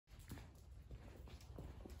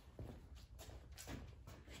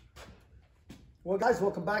Well guys,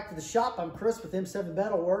 welcome back to the shop. I'm Chris with M7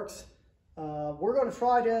 Metalworks. We're going to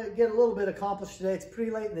try to get a little bit accomplished today. It's pretty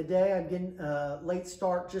late in the day. I'm getting a late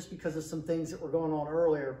start just because of some things that were going on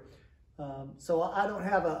earlier. So I don't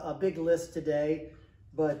have a big list today,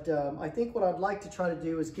 but I think what I'd like to try to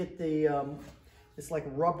do is get the, it's like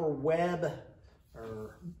rubber web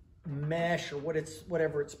or mesh or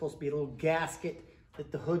whatever it's supposed to be, a little gasket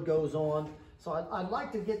that the hood goes on. So I'd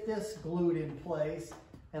like to get this glued in place.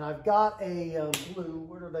 And I've got a glue.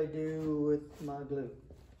 What did I do with my glue?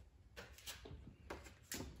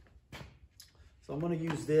 So I'm going to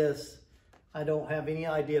use this. I don't have any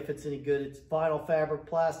idea if it's any good. It's vinyl, fabric,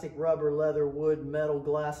 plastic, rubber, leather, wood, metal,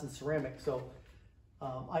 glass, and ceramic. So,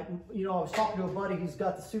 I was talking to a buddy who's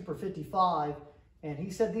got the Super 55, and he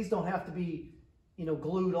said these don't have to be,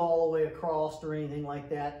 glued all the way across or anything like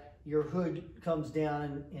that. Your hood comes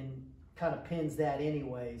down and kind of pins that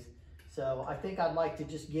anyways. So I think I'd like to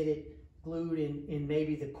just get it glued in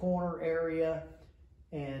maybe the corner area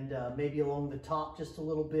and maybe along the top just a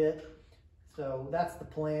little bit. So that's the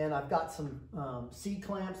plan. I've got some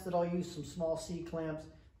C-clamps that I'll use, some small C-clamps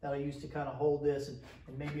that I use to kind of hold this, and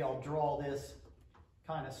maybe I'll draw this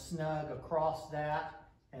kind of snug across that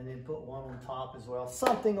and then put one on top as well.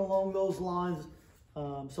 Something along those lines.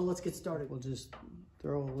 So let's get started. We'll just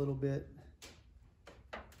throw a little bit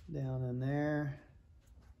down in there.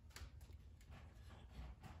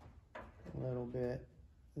 A little bit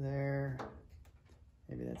there.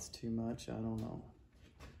 Maybe that's too much, I don't know.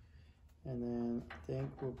 And then I think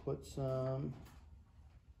we'll put some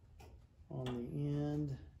on the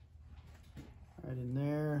end, right in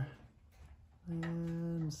there.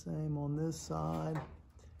 And same on this side.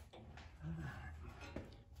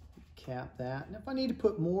 Cap that. And if I need to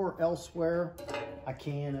put more elsewhere, I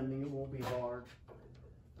can. I mean, it won't be hard.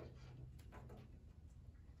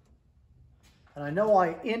 And I know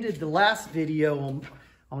I ended the last video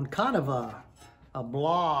on kind of a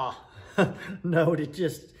blah note. It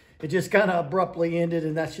just kind of abruptly ended,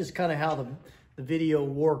 and that's just kind of how the video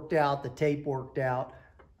worked out, the tape worked out.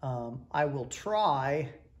 I will try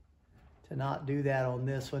to not do that on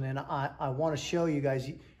this one, and I want to show you guys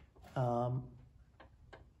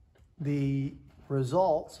the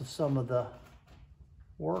results of some of the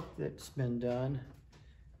work that's been done,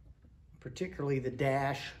 particularly the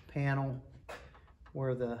dash panel,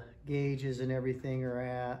 where the gauges and everything are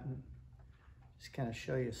at, and just kind of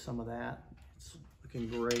show you some of that. It's looking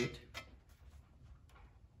great.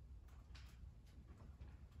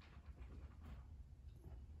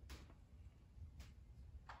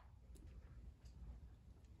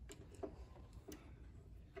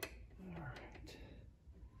 All right,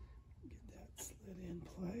 get that slid in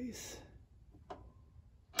place.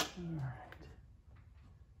 All right.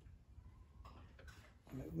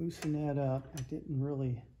 Loosen that up. I didn't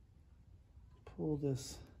really pull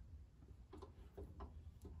this.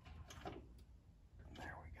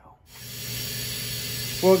 There we go.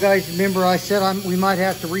 Well, guys, remember I said we might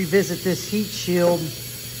have to revisit this heat shield.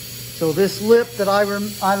 So this lip that I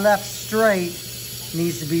left straight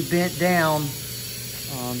needs to be bent down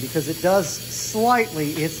because it does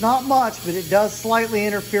slightly, it's not much, but it does slightly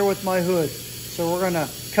interfere with my hood. So we're gonna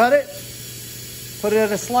cut it, put it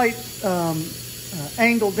at a slight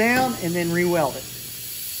angle down, and then re-weld it.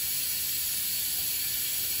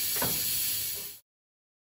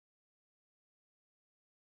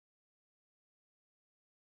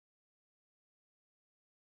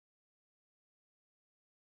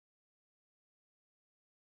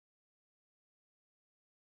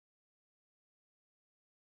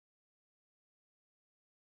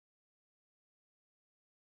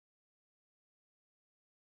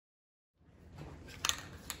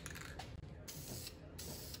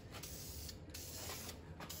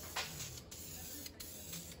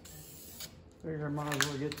 Figure I might as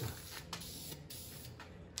well get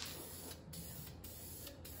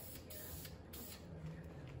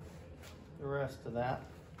the rest of that.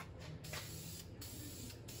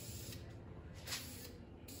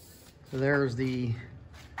 So there's the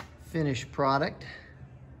finished product.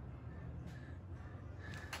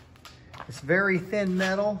 It's very thin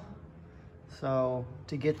metal, so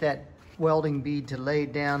to get that welding bead to lay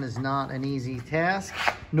down is not an easy task,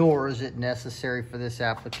 nor is it necessary for this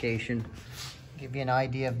application. Give you an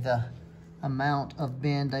idea of the amount of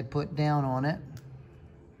bend I put down on it.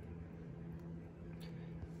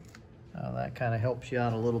 That kind of helps you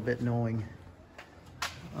out a little bit, knowing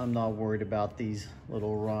I'm not worried about these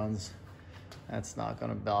little runs. That's not going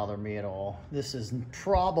to bother me at all. This is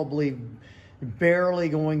probably barely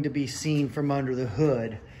going to be seen from under the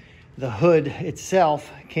hood. The hood itself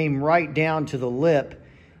came right down to the lip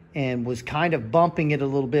and was kind of bumping it a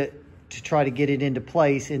little bit to try to get it into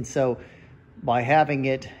place. And so by having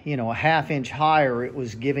it, you know, a ½ inch higher, it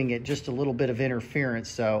was giving it just a little bit of interference.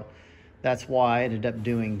 So that's why I ended up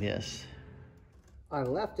doing this. I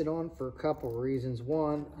left it on for a couple of reasons.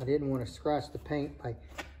 One, I didn't want to scratch the paint by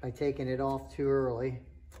taking it off too early.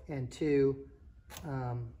 And two,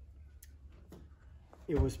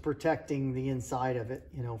 it was protecting the inside of it,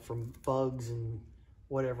 you know, from bugs and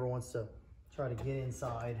whatever wants to try to get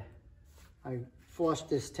inside. I flushed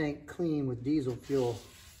this tank clean with diesel fuel.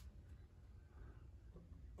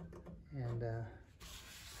 And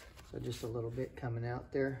so just a little bit coming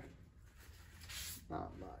out there.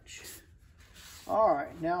 Not much. All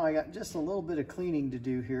right, now I got just a little bit of cleaning to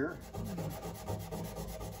do here.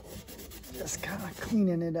 Just kind of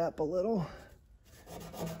cleaning it up a little.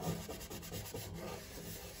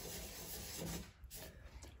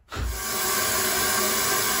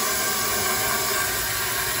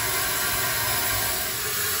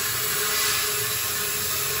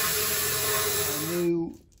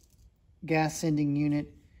 Gas sending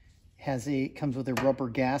unit comes with a rubber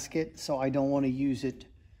gasket, so I don't want to use it.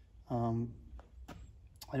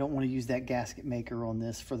 I don't want to use that gasket maker on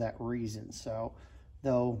this for that reason. So,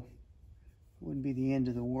 though it wouldn't be the end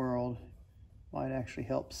of the world, might actually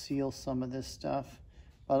help seal some of this stuff.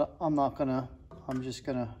 But I'm just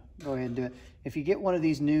gonna go ahead and do it. If you get one of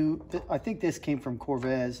these new, I think this came from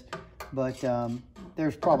Corvez, but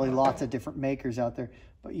there's probably lots of different makers out there.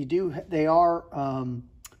 But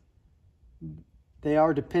they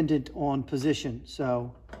are dependent on position,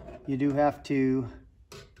 so you do have to,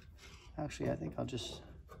 actually I think I'll just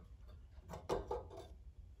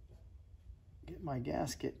get my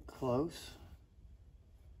gasket close.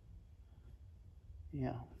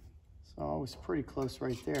 Yeah, so I was pretty close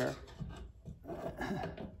right there.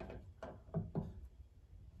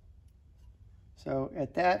 So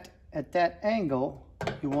at that angle,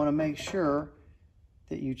 you want to make sure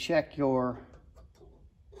that you check your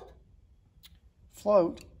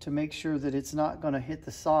float to make sure that it's not going to hit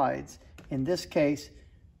the sides. In this case,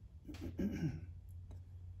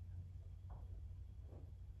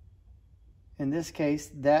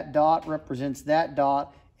 that dot represents that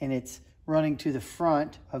dot, and it's running to the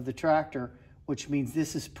front of the tractor, which means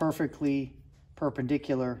this is perfectly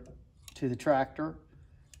perpendicular to the tractor,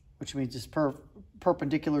 which means it's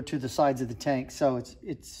perpendicular to the sides of the tank. So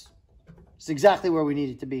it's exactly where we need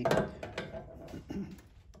it to be.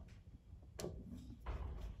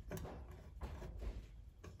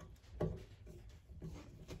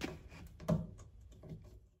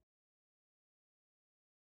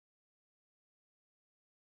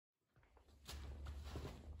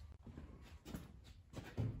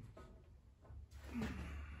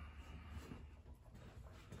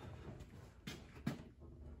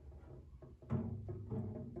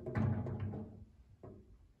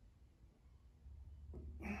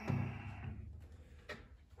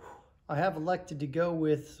 I have elected to go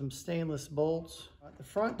with some stainless bolts. The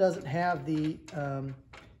front doesn't have the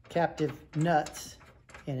captive nuts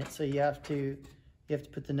in it, so you have to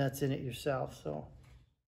put the nuts in it yourself. So.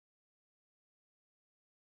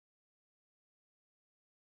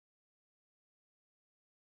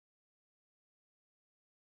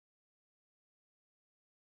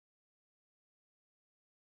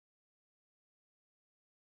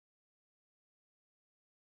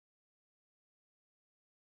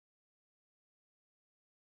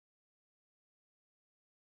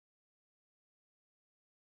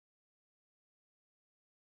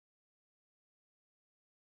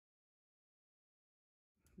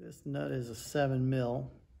 This nut is a 7 mil.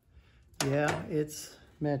 Yeah, it's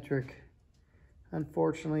metric.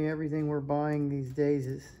 Unfortunately, everything we're buying these days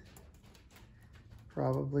is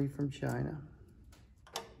probably from China.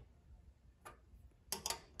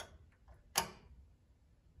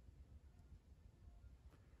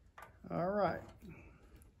 All right,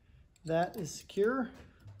 that is secure.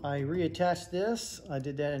 I reattached this. I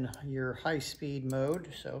did that in your high-speed mode,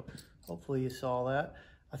 so hopefully you saw that.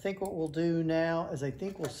 I think what we'll do now is I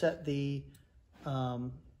think we'll set the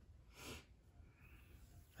hood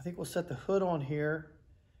on here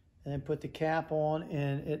and then put the cap on,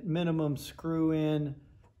 and at minimum screw in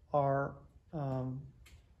our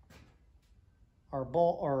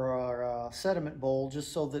sediment bowl,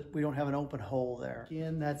 just so that we don't have an open hole there.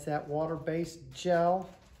 Again, that's that water-based gel,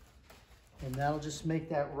 and that'll just make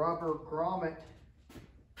that rubber grommet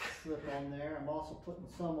slip on there. I'm also putting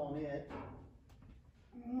some on it.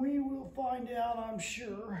 We will find out, I'm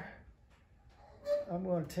sure. I'm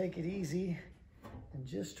going to take it easy and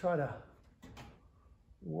just try to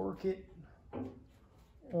work it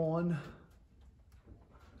on.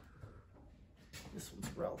 This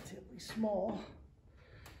one's relatively small.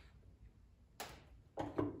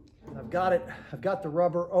 got it. I've got the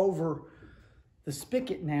rubber over the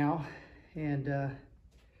spigot now, and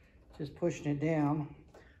just pushing it down.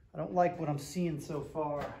 I don't like what I'm seeing so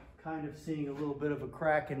far. Kind of seeing a little bit of a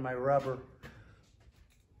crack in my rubber.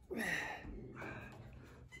 There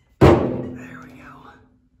we go.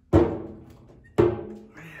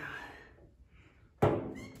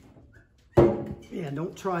 Yeah,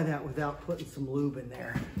 don't try that without putting some lube in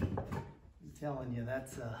there. I'm telling you,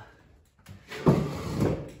 that's a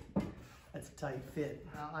tight fit.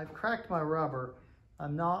 Now, I've cracked my rubber.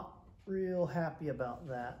 I'm not real happy about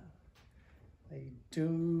that. I do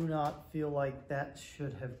not feel like that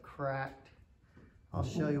should have cracked. I'll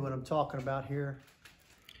show you what I'm talking about here.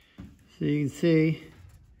 So you can see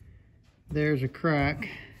there's a crack.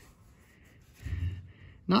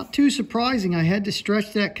 Not too surprising. I had to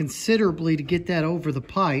stretch that considerably to get that over the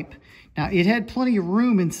pipe. Now, it had plenty of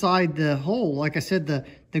room inside the hole. Like I said, the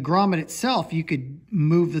grommet itself, you could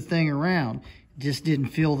move the thing around. It just didn't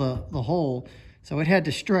fill the hole. So it had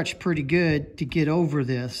to stretch pretty good to get over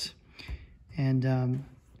this. And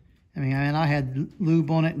I had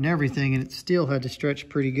lube on it and everything, and it still had to stretch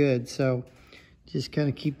pretty good. So just kind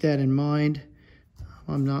of keep that in mind.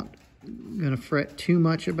 I'm not going to fret too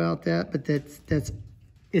much about that, but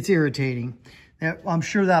it's irritating. I'm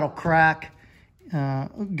sure that'll crack,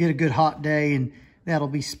 get a good hot day, and that'll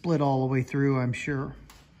be split all the way through, I'm sure.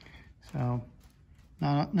 So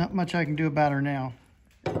not much I can do about her now.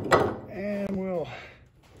 And we'll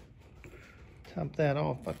top that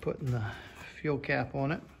off by putting the fuel cap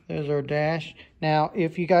on it. There's our dash. Now,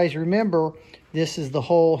 if you guys remember, this is the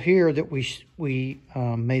hole here that we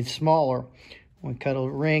made smaller. We cut a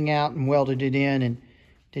ring out and welded it in and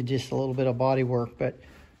did just a little bit of body work. But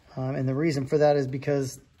and the reason for that is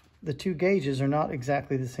because the two gauges are not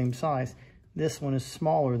exactly the same size. This one is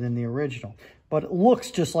smaller than the original, but it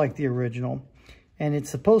looks just like the original, and it's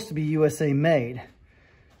supposed to be USA made.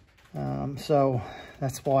 So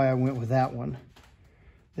that's why I went with that one.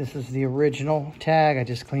 This is the original tag. I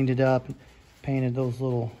just cleaned it up and painted those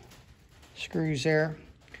little screws there.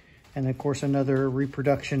 And of course another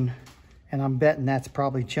reproduction, and I'm betting that's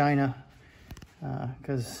probably China,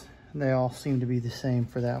 because they all seem to be the same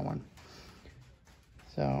for that one.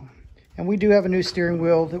 So, and we do have a new steering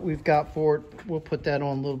wheel that we've got for it. We'll put that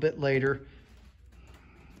on a little bit later.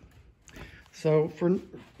 So for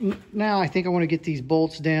now, I think I want to get these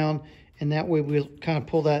bolts down, and that way we'll kind of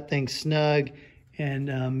pull that thing snug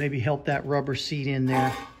and maybe help that rubber seat in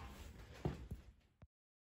there.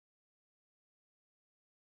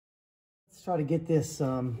 Let's try to get this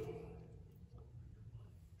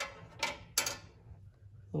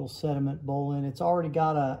little sediment bowl in. It's already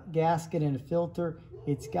got a gasket and a filter.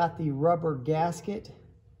 It's got the rubber gasket.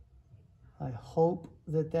 I hope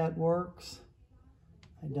that works.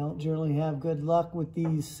 I don't generally have good luck with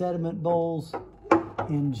these sediment bowls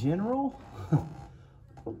in general.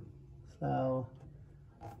 So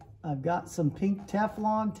I've got some pink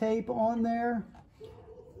Teflon tape on there.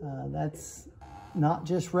 That's not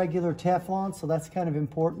just regular Teflon, so that's kind of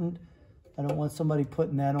important. I don't want somebody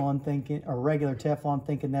putting that on thinking, or regular Teflon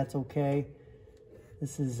thinking that's okay.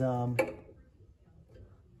 This is a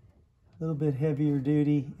little bit heavier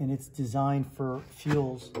duty, and it's designed for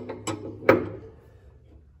fuels.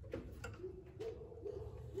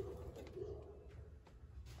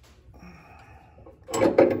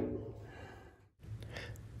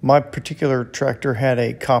 My particular tractor had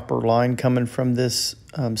a copper line coming from this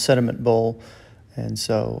sediment bowl, and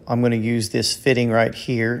so I'm going to use this fitting right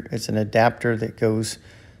here. It's an adapter that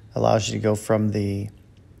allows you to go from the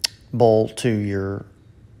bowl to your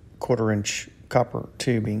 1/4-inch copper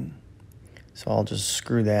tubing. So I'll just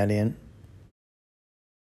screw that in.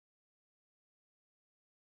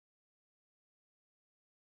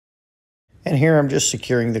 And here I'm just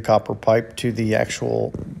securing the copper pipe to the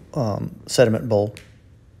actual sediment bowl.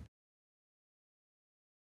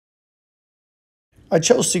 I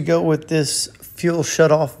chose to go with this fuel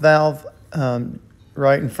shutoff valve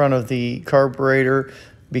right in front of the carburetor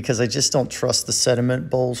because I just don't trust the sediment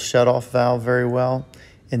bowl shutoff valve very well.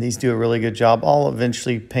 And these do a really good job. I'll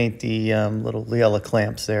eventually paint the little Liella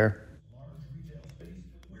clamps there.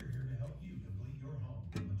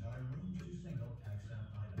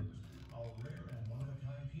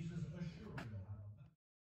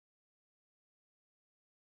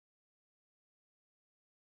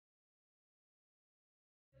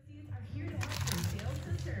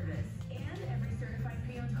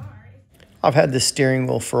 I've had this steering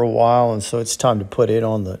wheel for a while, and so it's time to put it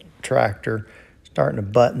on the tractor. Starting to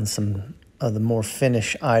button some of the more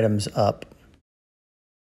finish items up.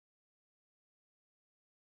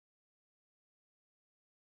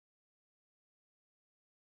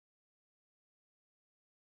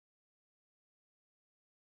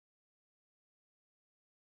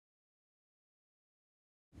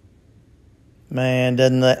 Man,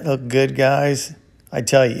 doesn't that look good, guys? I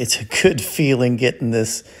tell you, it's a good feeling getting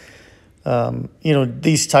this,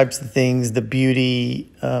 these types of things, the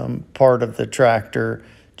beauty part of the tractor,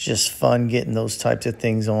 just fun getting those types of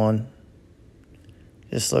things on.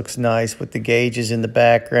 Just looks nice with the gauges in the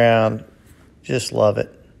background. Just love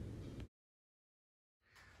it.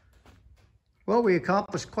 Well, we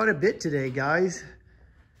accomplished quite a bit today, guys.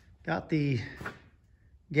 Got the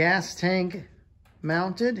gas tank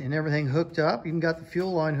mounted and everything hooked up. Even got the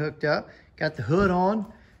fuel line hooked up. Got the hood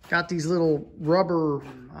on. Got these little rubber,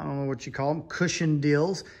 I don't know what you call them, cushion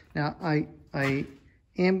deals. Now, I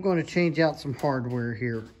am going to change out some hardware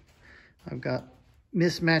here. I've got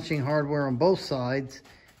mismatching hardware on both sides,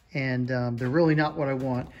 and they're really not what I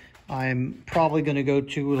want. I'm probably going to go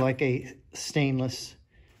to like a stainless,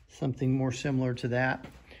 something more similar to that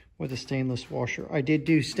with a stainless washer. I did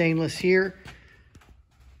do stainless here.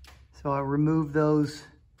 So I removed those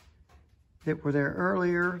that were there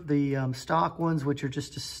earlier, the stock ones, which are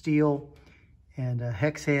just a steel and a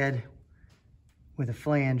hex head with a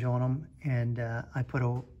flange on them. And I put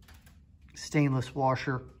a stainless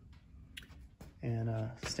washer and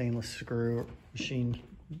a stainless screw, machine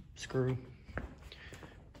screw.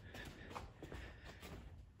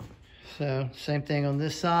 So same thing on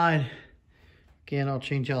this side. Again, I'll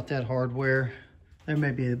change out that hardware. There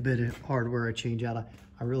may be a bit of hardware I change out.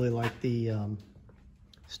 I really like the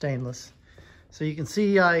stainless. So you can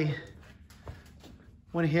see I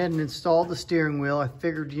went ahead and installed the steering wheel. I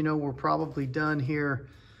figured, we're probably done here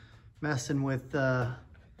messing with the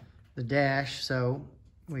dash, so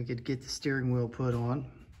we could get the steering wheel put on.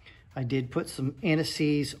 I did put some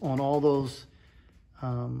anti-seize on all those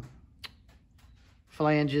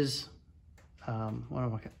flanges,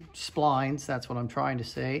 splines, that's what I'm trying to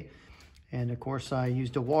say. And of course I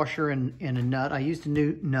used a washer and a nut. I used a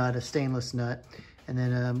new nut, a stainless nut. And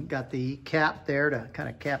then got the cap there to kind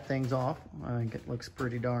of cap things off. I think it looks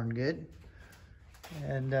pretty darn good.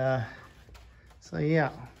 And so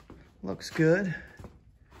yeah, looks good.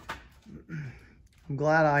 I'm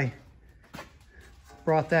glad I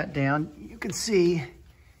brought that down. You can see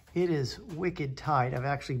it is wicked tight. I've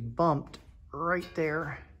actually bumped right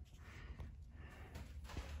there.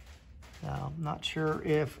 Now, I'm not sure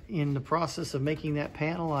if in the process of making that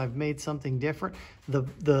panel, I've made something different.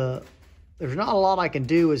 There's not a lot I can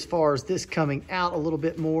do as far as this coming out a little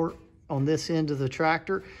bit more on this end of the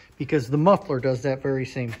tractor, because the muffler does that very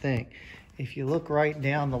same thing. If you look right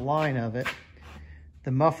down the line of it,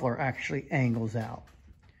 the muffler actually angles out.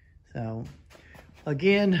 So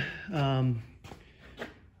again, I'm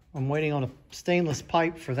waiting on a stainless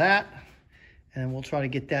pipe for that, and we'll try to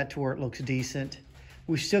get that to where it looks decent.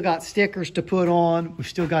 We've still got stickers to put on. We've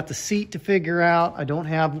still got the seat to figure out. I don't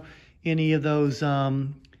have any of those,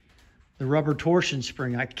 the rubber torsion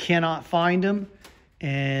spring. I cannot find them.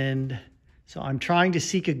 And so I'm trying to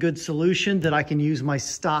seek a good solution that I can use my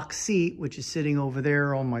stock seat, which is sitting over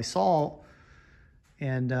there on my saw.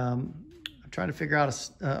 And I'm trying to figure out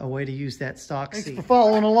a way to use that stock seat. Thanks for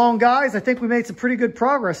following along, guys. I think we made some pretty good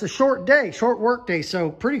progress. A short day, short work day,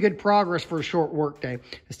 so pretty good progress for a short work day.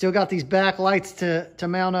 I still got these back lights to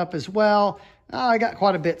mount up as well. I got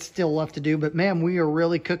quite a bit still left to do, but man, we are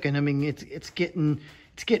really cooking. I mean, it's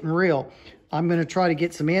getting real. I'm going to try to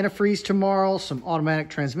get some antifreeze tomorrow, some automatic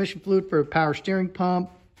transmission fluid for a power steering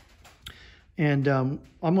pump, and I'm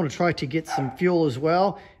going to try to get some fuel as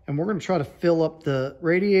well. And we're going to try to fill up the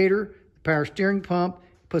radiator, power steering pump,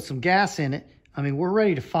 put some gas in it. I mean, we're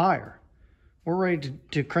ready to fire. We're ready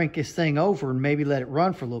to crank this thing over and maybe let it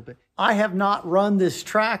run for a little bit. I have not run this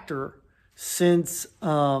tractor since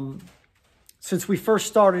we first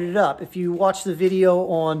started it up. If you watch the video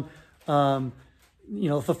on,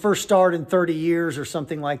 the first start in 30 years or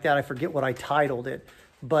something like that, I forget what I titled it,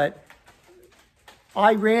 but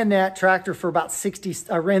I ran that tractor for about 60,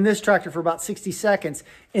 I ran this tractor for about 60 seconds,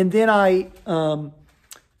 and then I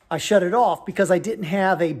shut it off because I didn't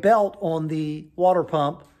have a belt on the water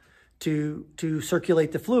pump to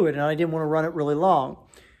circulate the fluid, and I didn't want to run it really long.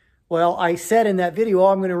 Well, I said in that video,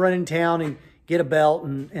 I'm going to run in town and get a belt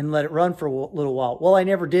and let it run for a little while. Well, I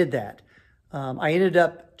never did that. I ended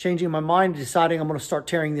up changing my mind, deciding I'm going to start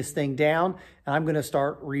tearing this thing down, and I'm going to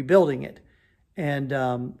start rebuilding it and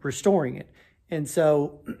restoring it. And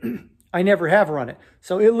so I never have run it.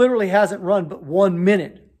 So it literally hasn't run but 1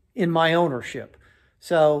 minute in my ownership.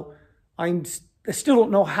 So I still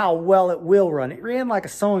don't know how well it will run. It ran like a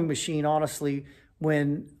sewing machine, honestly,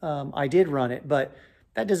 when I did run it, but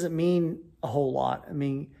that doesn't mean a whole lot. I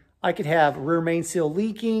mean, I could have rear main seal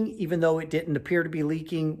leaking, even though it didn't appear to be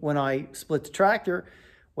leaking when I split the tractor.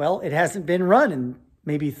 Well, it hasn't been run in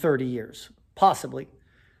maybe 30 years, possibly.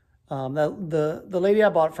 The lady I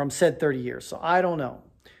bought it from said 30 years, so I don't know.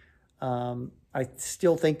 I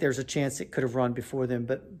still think there's a chance it could have run before then,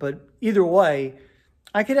 but either way,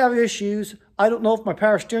 I could have issues. I don't know if my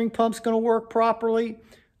power steering pump's going to work properly.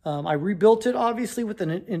 I rebuilt it, obviously, with an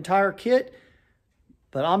entire kit,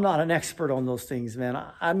 but I'm not an expert on those things, man.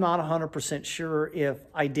 I'm not 100% sure if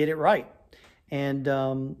I did it right.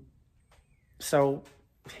 And so,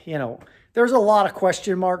 you know, there's a lot of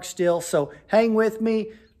question marks still, so hang with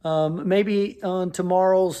me. Maybe on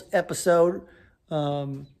tomorrow's episode,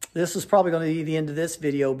 this is probably going to be the end of this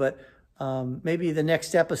video, but maybe the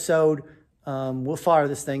next episode, we'll fire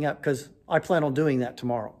this thing up because I plan on doing that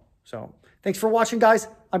tomorrow. So thanks for watching, guys.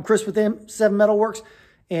 I'm Chris with M7 Metalworks.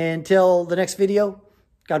 Until the next video,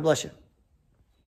 God bless you.